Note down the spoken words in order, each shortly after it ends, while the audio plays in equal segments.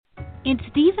It's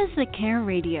Divas That Care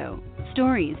Radio.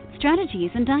 Stories, strategies,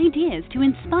 and ideas to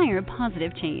inspire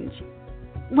positive change.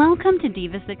 Welcome to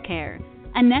Divas That Care,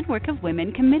 a network of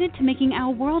women committed to making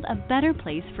our world a better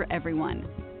place for everyone.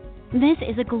 This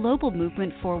is a global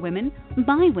movement for women,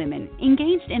 by women,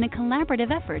 engaged in a collaborative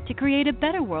effort to create a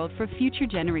better world for future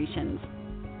generations.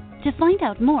 To find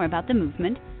out more about the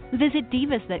movement, visit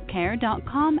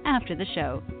divasthatcare.com after the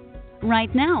show.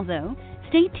 Right now, though,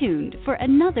 stay tuned for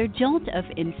another jolt of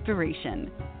inspiration.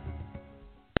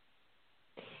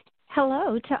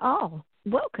 Hello to all.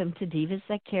 Welcome to Divas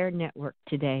That Care Network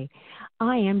today.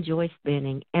 I am Joyce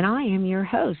Benning, and I am your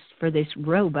host for this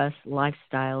robust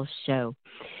lifestyle show.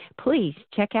 Please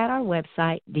check out our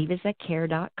website,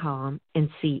 divasthatcare.com, and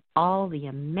see all the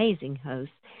amazing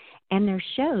hosts and their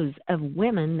shows of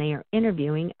women they are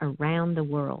interviewing around the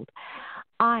world.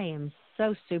 I am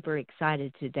so super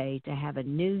excited today to have a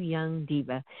new young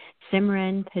diva,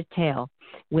 Simran Patel,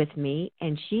 with me,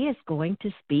 and she is going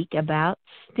to speak about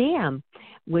STEM,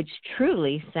 which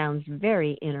truly sounds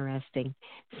very interesting.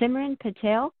 Simran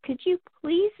Patel, could you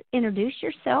please introduce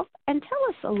yourself and tell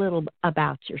us a little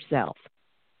about yourself?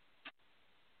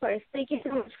 First, thank you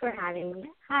so much for having me.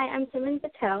 Hi, I'm Simran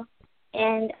Patel,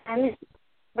 and I'm a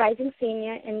rising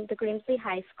senior in the Grimsley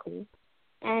High School.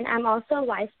 And I'm also a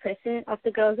vice president of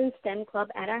the Girls in STEM Club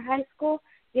at our high school.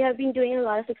 We have been doing a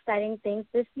lot of exciting things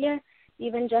this year. We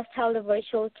even just held a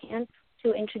virtual camp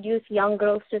to introduce young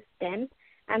girls to STEM.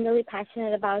 I'm really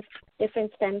passionate about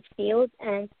different STEM fields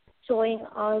and showing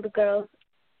all the girls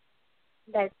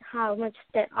that how much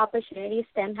opportunity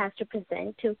STEM has to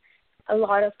present to a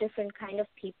lot of different kind of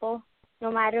people.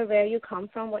 No matter where you come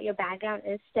from, what your background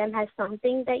is, STEM has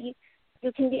something that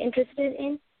you can be interested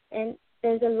in, and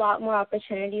there's a lot more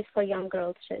opportunities for young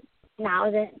girls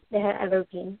now than there have ever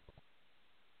been.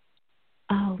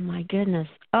 Oh, my goodness.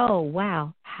 Oh,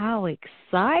 wow. How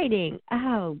exciting.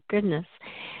 Oh, goodness.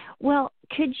 Well,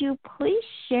 could you please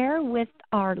share with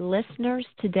our listeners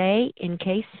today, in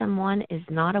case someone is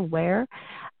not aware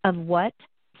of what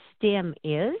STEM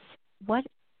is? What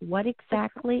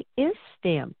exactly is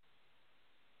STEM?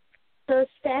 So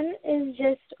STEM is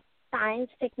just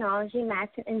science, technology, math,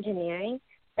 and engineering.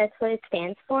 That's what it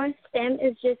stands for. STEM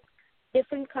is just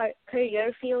different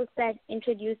career fields that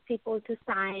introduce people to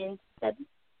science,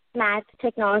 math,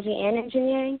 technology, and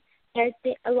engineering. There's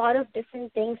a lot of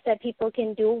different things that people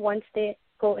can do once they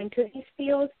go into these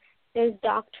fields. There's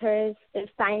doctors, there's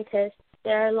scientists.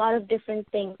 There are a lot of different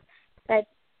things that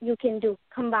you can do.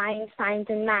 Combine science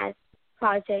and math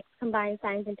projects, combine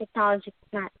science and technology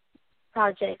math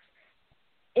projects.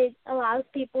 It allows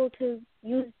people to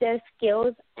use their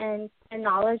skills and their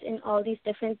knowledge in all these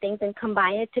different things and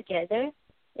combine it together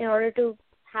in order to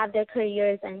have their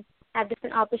careers and have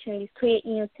different opportunities, create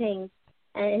new things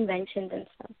and inventions and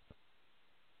stuff.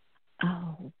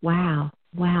 Oh, wow.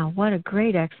 Wow, what a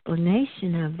great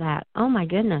explanation of that. Oh, my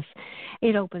goodness.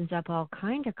 It opens up all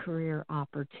kind of career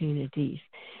opportunities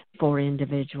for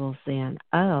individuals then.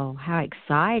 Oh, how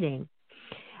exciting.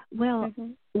 Well,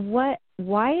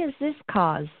 why is this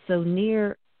cause so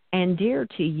near and dear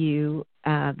to you,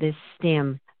 this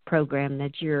STEM program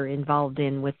that you're involved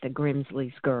in with the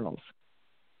Grimsley's girls?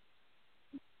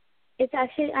 It's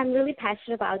actually, I'm really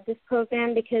passionate about this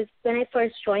program because when I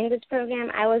first joined this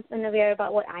program, I was unaware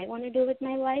about what I want to do with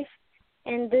my life.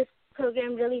 And this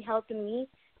program really helped me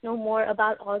know more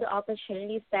about all the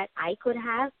opportunities that I could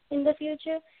have in the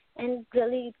future and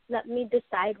really let me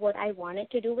decide what I wanted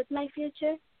to do with my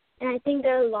future. And I think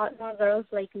there are a lot more girls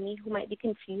like me who might be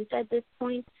confused at this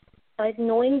point. But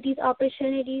knowing these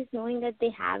opportunities, knowing that they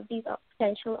have these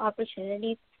potential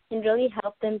opportunities, can really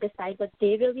help them decide what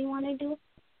they really want to do.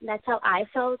 That's how I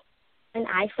felt when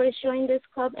I first joined this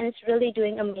club, and it's really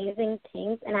doing amazing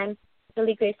things, and I'm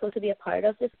really grateful to be a part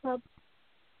of this club.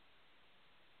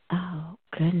 Oh,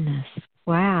 goodness.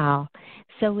 Wow.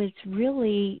 So it's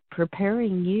really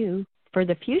preparing you for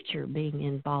the future being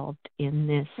involved in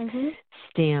this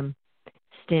STEM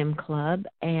club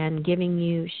and giving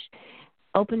you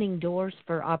opening doors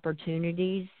for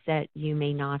opportunities that you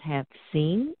may not have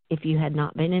seen if you had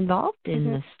not been involved in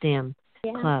the STEM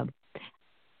club.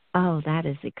 Oh, that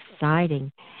is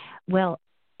exciting. Well,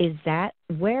 is that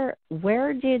where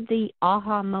did the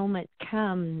aha moment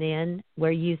come then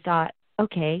where you thought,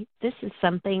 okay, this is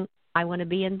something I want to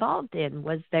be involved in?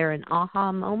 Was there an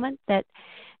aha moment that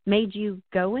made you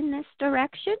go in this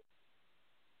direction?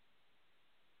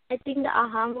 I think the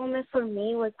aha moment for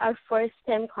me was our first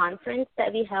STEM conference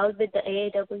that we held with the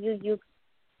AAW youth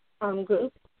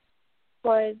group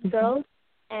for girls.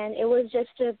 And it was just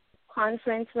a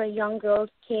conference where young girls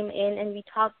came in and we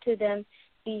talked to them.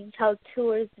 We held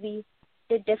tours. We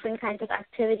did different kinds of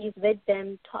activities with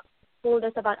them, told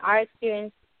us about our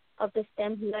experience of the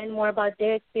STEM, learned more about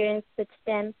their experience with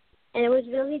STEM. And it was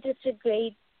really just a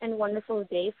great and wonderful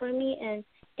day for me. And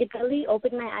it really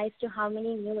opened my eyes to how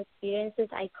many new experiences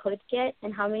I could get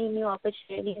and how many new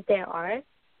opportunities there are.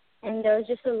 And there was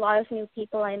just a lot of new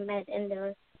people I met, and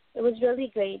it was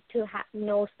really great to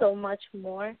know so much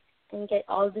more and get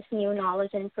all this new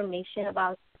knowledge and information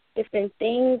about different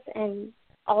things and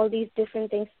all these different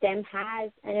things STEM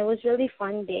has. And it was a really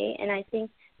fun day, and I think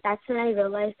that's when I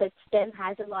realized that STEM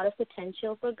has a lot of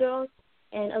potential for girls,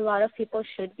 and a lot of people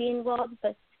should be involved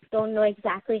but don't know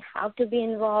exactly how to be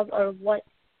involved or what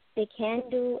they can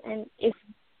do and if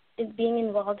being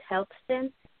involved helps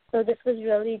them. So this was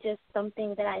really just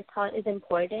something that I thought is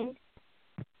important.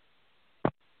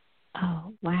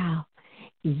 Oh, wow.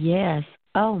 Yes.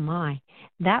 Oh, my.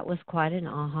 That was quite an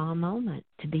aha moment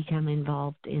to become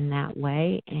involved in that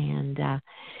way and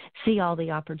see all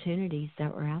the opportunities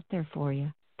that were out there for you.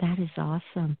 That is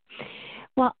awesome.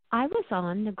 Well, I was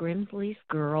on the Grimsley's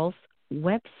Girls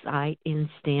website in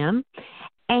STEM,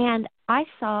 and I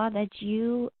saw that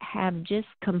you have just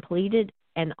completed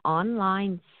an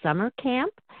online summer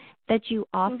camp that you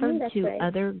offered to right.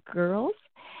 other girls.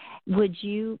 Would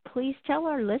you please tell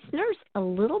our listeners a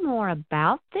little more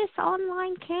about this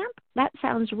online camp? That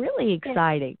sounds really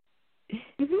exciting.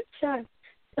 Sure.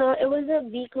 So it was a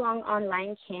week-long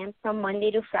online camp from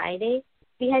Monday to Friday.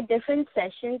 We had different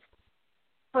sessions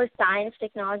for science,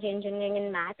 technology, engineering,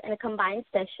 and math, and a combined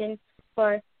session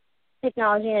for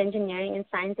technology and engineering and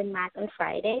science and math on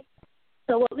Friday.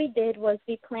 So what we did was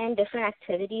we planned different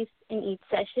activities in each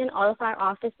session. All of our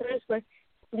officers were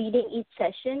leading each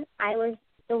session. I was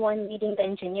the one leading the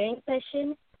engineering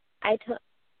session.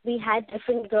 We had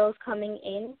different girls coming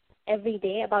in every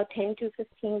day, about 10 to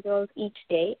 15 girls each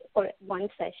day for one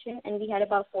session, and we had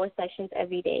about 4 sessions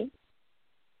every day.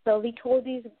 So we told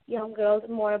these young girls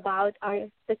more about our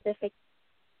specific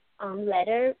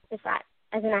letter,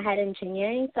 as in I had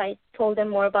engineering, so I told them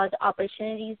more about the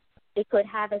opportunities they could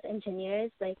have as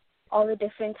engineers, like all the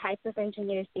different types of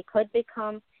engineers they could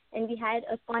become. And we had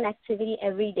a fun activity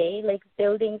every day, like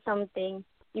building something.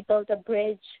 We built a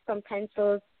bridge from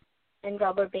pencils and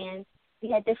rubber bands. We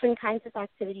had different kinds of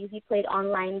activities. We played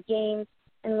online games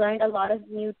and learned a lot of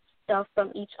new stuff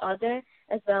from each other,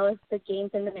 as well as the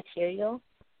games and the material.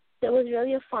 So it was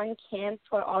really a fun camp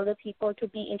for all the people to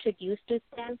be introduced to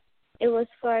STEM. It was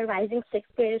for rising 6th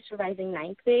graders to rising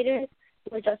 9th graders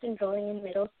who were just enrolling in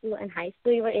middle school and high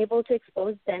school. We were able to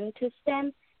expose them to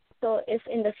STEM. So if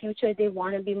in the future they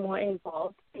want to be more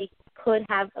involved, they could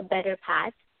have a better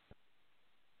path.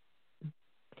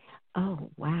 Oh,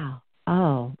 wow.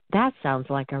 Oh, that sounds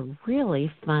like a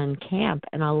really fun camp.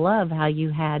 And I love how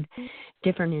you had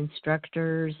different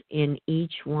instructors in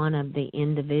each one of the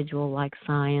individual, like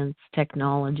science,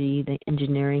 technology, the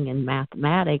engineering, and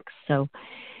mathematics. So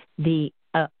the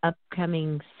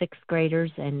upcoming 6th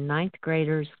graders and 9th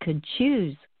graders could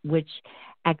choose which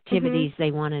activities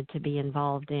they wanted to be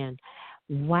involved in.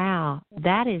 Wow,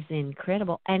 that is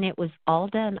incredible. And it was all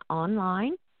done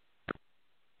online?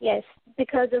 Yes,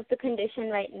 because of the condition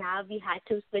right now, we had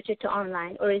to switch it to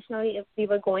online. Originally, if we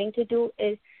were going to do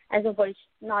it as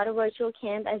not a virtual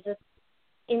camp, as a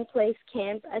in-place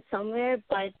camp at somewhere,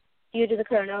 but due to the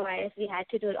coronavirus, we had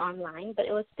to do it online, but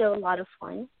it was still a lot of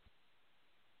fun.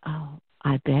 Oh,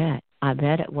 I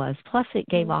bet it was. Plus, it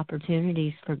gave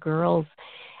opportunities for girls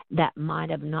that might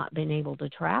have not been able to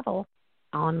travel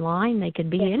online. They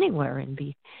could be anywhere and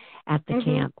be at the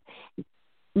camp.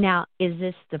 Now, is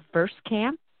this the first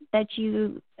camp that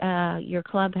your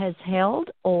club has held,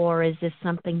 or is this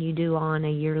something you do on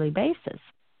a yearly basis?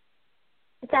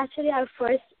 It's actually our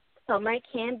first summer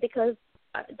camp because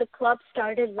the club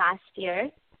started last year.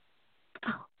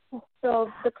 So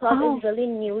the club is really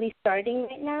newly starting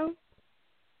right now.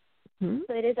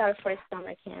 So it is our first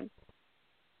summer camp.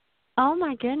 Oh,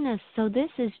 my goodness. So this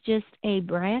is just a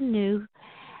brand new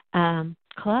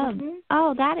club.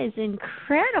 Oh, that is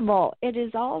incredible. It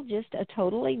is all just a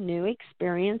totally new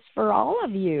experience for all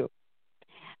of you.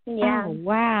 Yeah. Oh,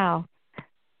 wow.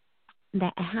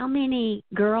 How many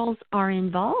girls are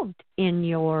involved in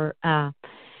your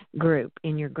group,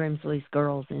 in your Grimsley's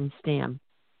Girls in STEM?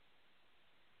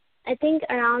 I think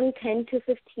around 10 to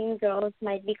 15 girls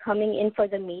might be coming in for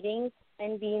the meetings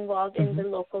and be involved in the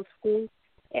local school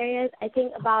areas. I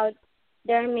think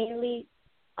there are mainly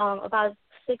about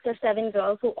 6 or 7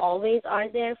 girls who always are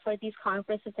there for these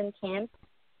conferences and camps.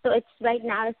 So right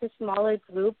now it's a smaller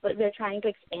group, but we're trying to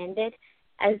expand it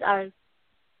as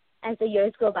the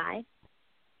years go by.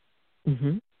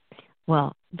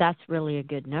 Well, that's really a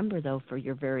good number, though, for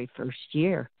your very first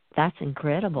year. That's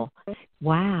incredible.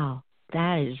 Wow.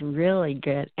 That is really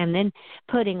good. And then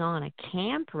putting on a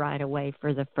camp right away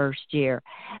for the first year,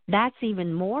 that's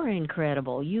even more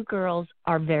incredible. You girls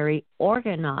are very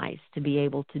organized to be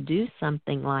able to do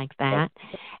something like that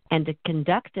and to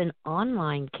conduct an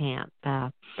online camp.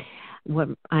 What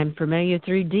I'm familiar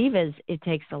through Divas, it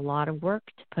takes a lot of work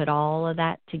to put all of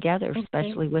that together,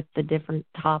 especially with the different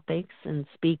topics and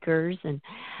speakers. And,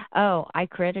 I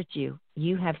credit you.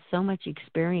 You have so much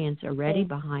experience already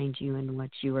behind you in what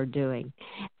you are doing.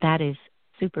 That is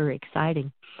super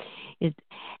exciting.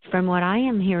 From what I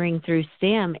am hearing through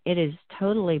STEM, it is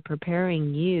totally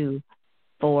preparing you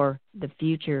for the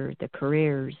future, the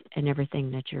careers, and everything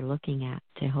that you're looking at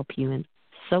to help you in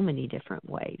so many different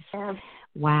ways. Yeah.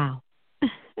 Wow.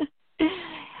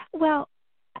 Well,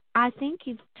 I think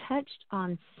you've touched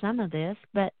on some of this,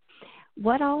 but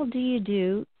what all do you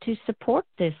do to support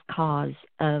this cause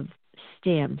of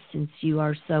STEM, since you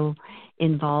are so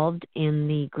involved in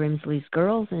the Grimsley's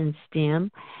Girls in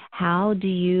STEM? How do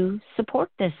you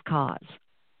support this cause?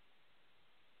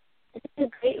 A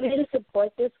great way to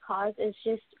support this cause is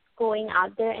just going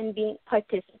out there and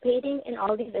participating in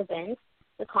all these events,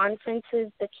 the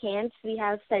conferences, the camps. We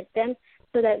have set them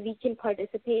so that we can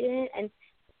participate in it and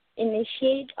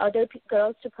initiate other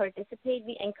girls to participate.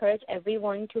 We encourage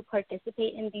everyone to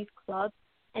participate in these clubs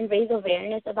and raise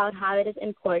awareness about how it is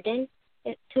important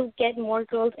to get more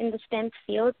girls in the STEM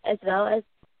field, as well as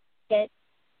get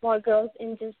more girls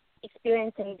in just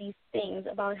experiencing these things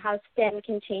about how STEM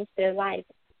can change their lives.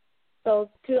 So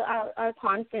through our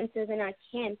conferences and our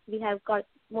camps, we have got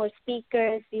more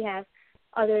speakers. We have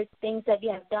other things that we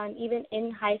have done. Even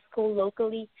in high school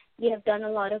locally, we have done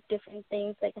a lot of different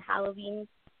things like Halloween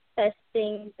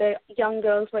festing. The young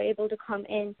girls were able to come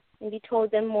in, and we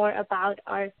told them more about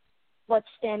what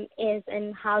STEM is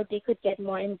and how they could get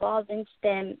more involved in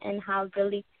STEM and how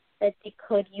really that they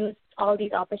could use all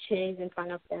these opportunities in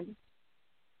front of them.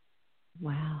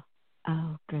 Wow.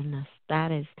 Oh, goodness.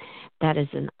 That is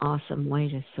an awesome way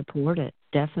to support it,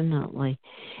 definitely.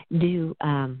 Do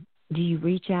you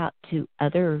reach out to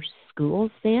other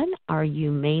schools then? Are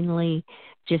you mainly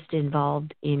just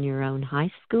involved in your own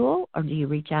high school, or do you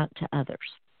reach out to others?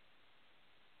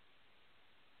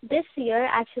 This year,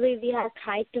 actually, we have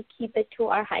tried to keep it to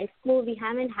our high school. We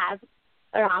haven't had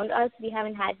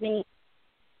many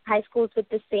high schools with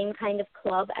the same kind of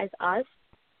club as us.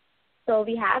 So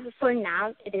we have, for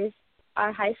now, it is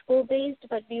our high school based,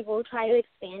 but we will try to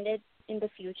expand it in the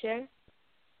future.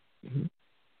 Mm-hmm.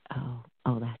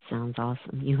 Oh, that sounds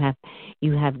awesome. You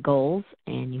have goals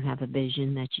and you have a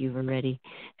vision that you've already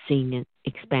seen it,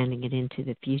 expanding it into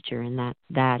the future, and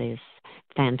that is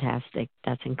fantastic.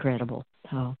 That's incredible.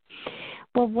 So,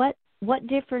 well, what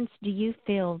difference do you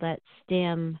feel that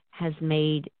STEM has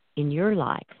made in your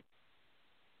life?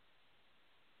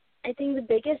 I think the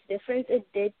biggest difference it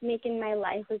did make in my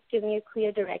life was give me a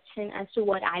clear direction as to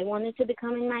what I wanted to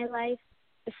become in my life.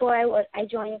 Before I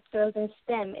joined Girls in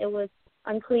STEM, it was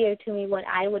unclear to me what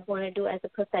I would want to do as a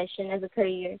profession, as a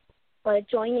career. But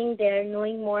joining there,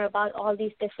 knowing more about all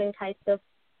these different types of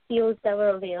fields that were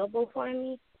available for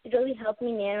me, it really helped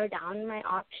me narrow down my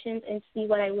options and see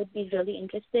what I would be really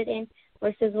interested in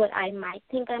versus what I might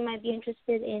think I might be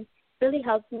interested in. It really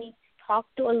helped me talk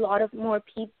to a lot of more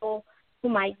people who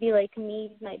might be like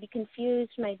me, might be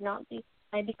confused, might be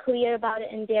clear about it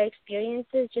and their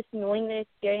experiences. Just knowing their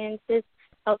experiences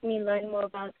helped me learn more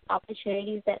about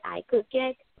opportunities that I could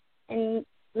get and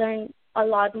learn a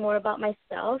lot more about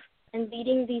myself. And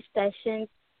leading these sessions,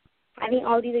 having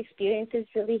all these experiences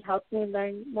really helped me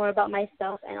learn more about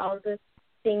myself and all the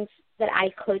things that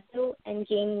I could do and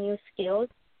gain new skills.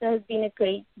 So it has been a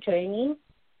great journey.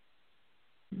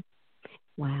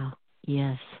 Wow.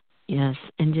 Yes.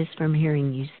 And just from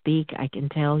hearing you speak, I can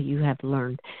tell you have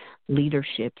learned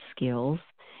leadership skills.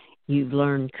 You've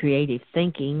learned creative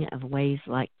thinking of ways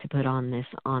like to put on this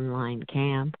online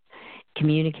camp,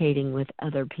 communicating with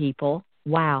other people.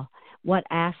 Wow, what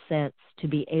assets to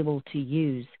be able to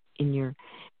use in your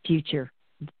future.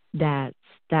 That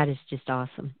is just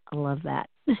awesome. I love that.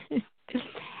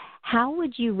 How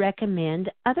would you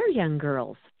recommend other young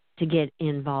girls to get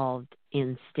involved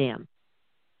in STEM?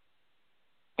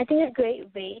 I think a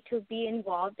great way to be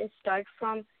involved is start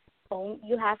from home.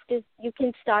 You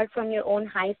can start from your own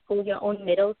high school, your own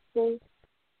middle school,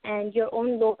 and your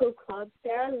own local clubs.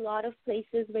 There are a lot of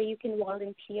places where you can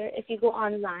volunteer. If you go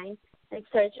online and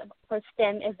search for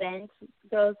STEM events,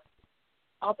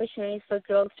 opportunities for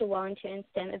girls to volunteer in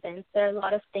STEM events, there are a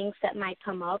lot of things that might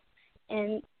come up.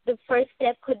 And the first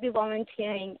step could be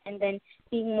volunteering and then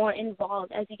being more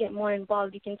involved. As you get more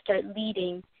involved, you can start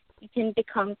leading you can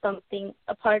become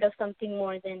a part of something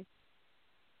more than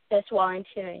just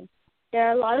volunteering. There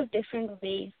are a lot of different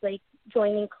ways, like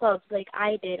joining clubs like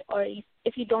I did, or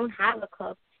if you don't have a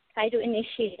club, try to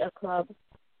initiate a club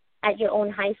at your own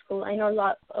high school. I know a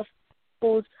lot of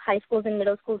schools, high schools and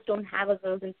middle schools don't have a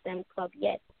Girls in STEM club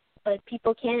yet, but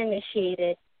people can initiate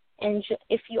it. And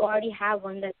if you already have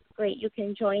one, that's great. You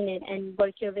can join it and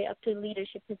work your way up to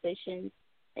leadership positions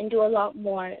and do a lot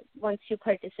more once you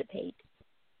participate.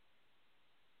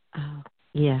 Oh,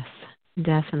 yes,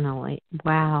 definitely.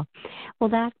 Wow. Well,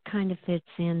 that kind of fits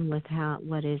in with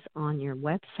what is on your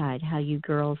website, how you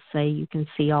girls say you can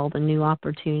see all the new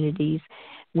opportunities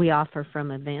we offer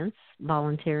from events,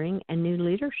 volunteering, and new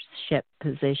leadership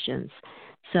positions.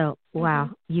 So, wow,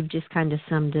 you've just kind of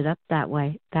summed it up that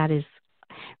way. That is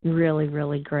really,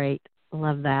 really great.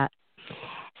 Love that.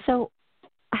 So,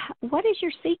 what is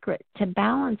your secret to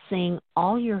balancing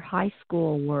all your high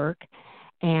school work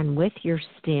and with your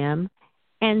STEM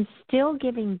and still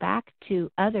giving back to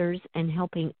others and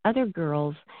helping other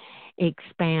girls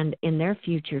expand in their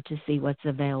future to see what's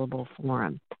available for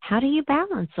them? How do you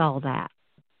balance all that?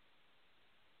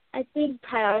 I think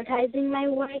prioritizing my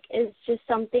work is just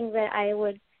something that I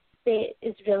would say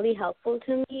is really helpful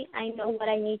to me. I know what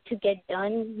I need to get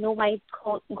done, know my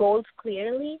goals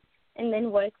clearly, and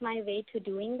then work my way to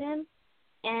doing them.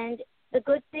 And the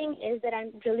good thing is that I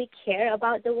really care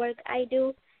about the work I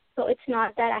do, so it's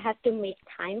not that I have to make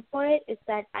time for it, it's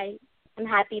that I'm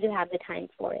happy to have the time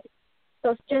for it.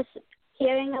 So it's just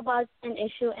caring about an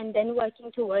issue and then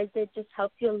working towards it just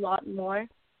helps you a lot more.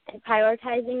 And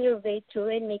prioritizing your way through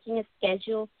it, making a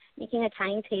schedule, making a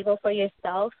timetable for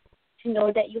yourself to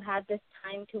know that you have this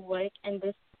time to work and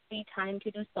this free time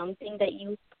to do something that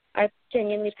you are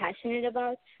genuinely passionate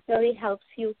about really helps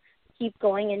you keep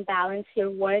going and balance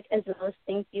your work as well as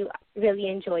things you really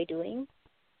enjoy doing.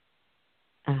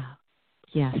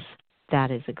 Yes, that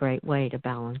is a great way to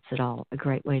balance it all, a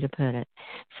great way to put it.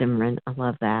 Simran, I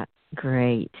love that.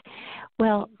 Great.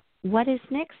 Well, what is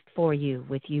next for you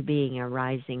with you being a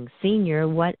rising senior?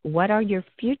 What are your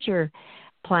future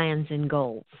plans and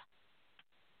goals?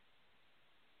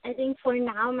 I think for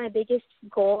now my biggest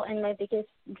goal and my biggest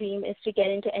dream is to get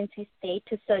into NC State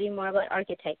to study more about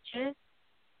architecture.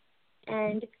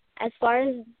 And as far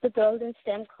as the Girls in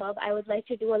STEM Club, I would like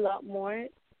to do a lot more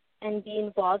and be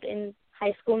involved in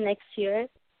high school next year.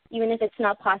 Even if it's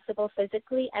not possible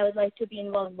physically, I would like to be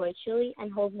involved virtually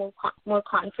and hold more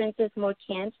conferences, more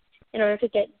camps, in order to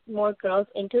get more girls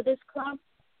into this club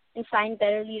and find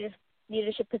better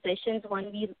leadership positions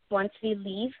once we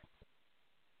leave,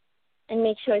 and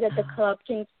make sure that the club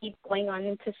can keep going on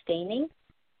and sustaining.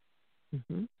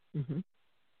 Mm-hmm. Mm-hmm.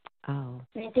 Oh,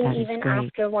 and I think even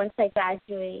after, once I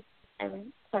graduate,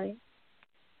 sorry.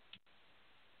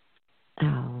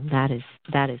 Oh, that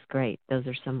is great. Those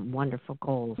are some wonderful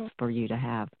goals for you to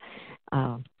have.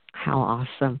 Oh, how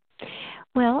awesome.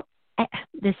 Well,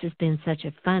 this has been such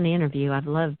a fun interview. I've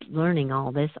loved learning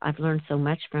all this. I've learned so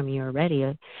much from you already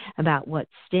about what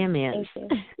STEM is.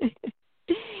 Thank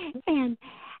you. And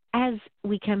as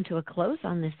we come to a close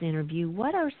on this interview,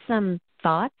 what are some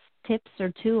thoughts, tips,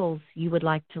 or tools you would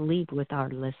like to leave with our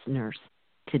listeners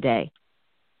today?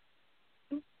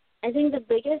 I think the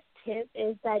biggest tip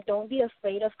is that don't be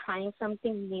afraid of trying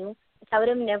something new. If I would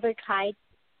have never tried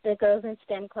the Girls in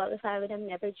STEM Club, if I would have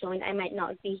never joined, I might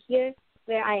not be here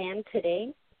where I am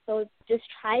today. So just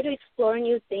try to explore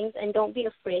new things and don't be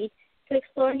afraid to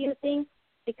explore new things,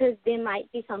 because they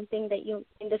might be something that you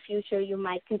in the future you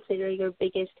might consider your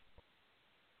biggest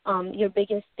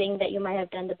thing that you might have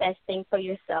done, the best thing for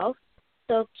yourself.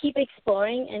 So keep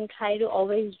exploring and try to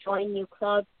always join new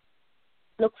clubs.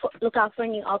 Look out for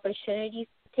new opportunities.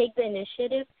 Take the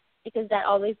initiative, because that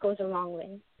always goes a long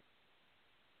way.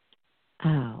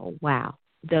 Oh, wow.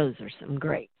 Those are some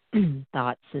great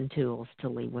thoughts and tools to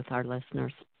leave with our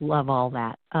listeners. Love all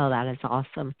that. Oh, that is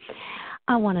awesome.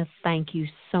 I want to thank you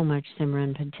so much,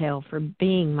 Simran Patel, for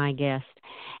being my guest.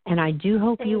 And I do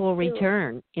hope you will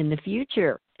return in the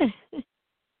future.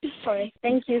 Sorry.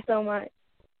 Thank you so much.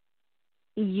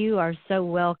 You are so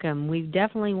welcome. We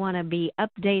definitely want to be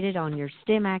updated on your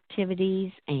STEM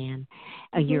activities and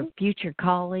your future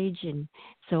college. And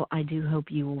so I do hope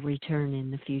you will return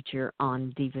in the future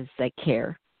on Divas That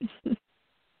Care.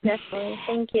 Definitely.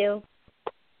 Thank you.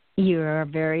 You are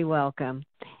very welcome.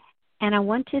 And I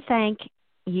want to thank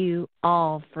you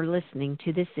all for listening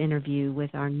to this interview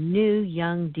with our new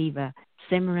young diva,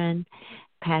 Simran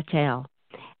Patel.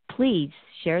 Please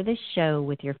share this show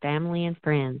with your family and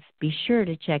friends. Be sure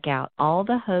to check out all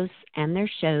the hosts and their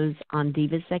shows on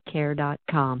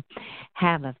divasthatcare.com.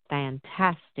 Have a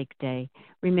fantastic day.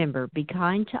 Remember, be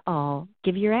kind to all,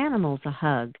 give your animals a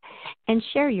hug, and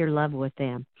share your love with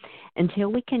them.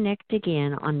 Until we connect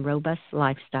again on Robust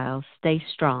Lifestyles, stay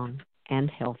strong and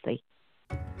healthy.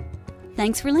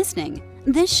 Thanks for listening.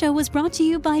 This show was brought to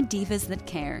you by Divas That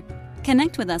Care.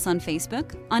 Connect with us on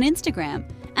Facebook, on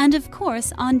Instagram, and of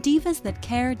course on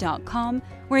divasthatcare.com,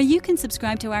 where you can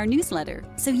subscribe to our newsletter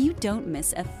so you don't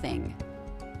miss a thing.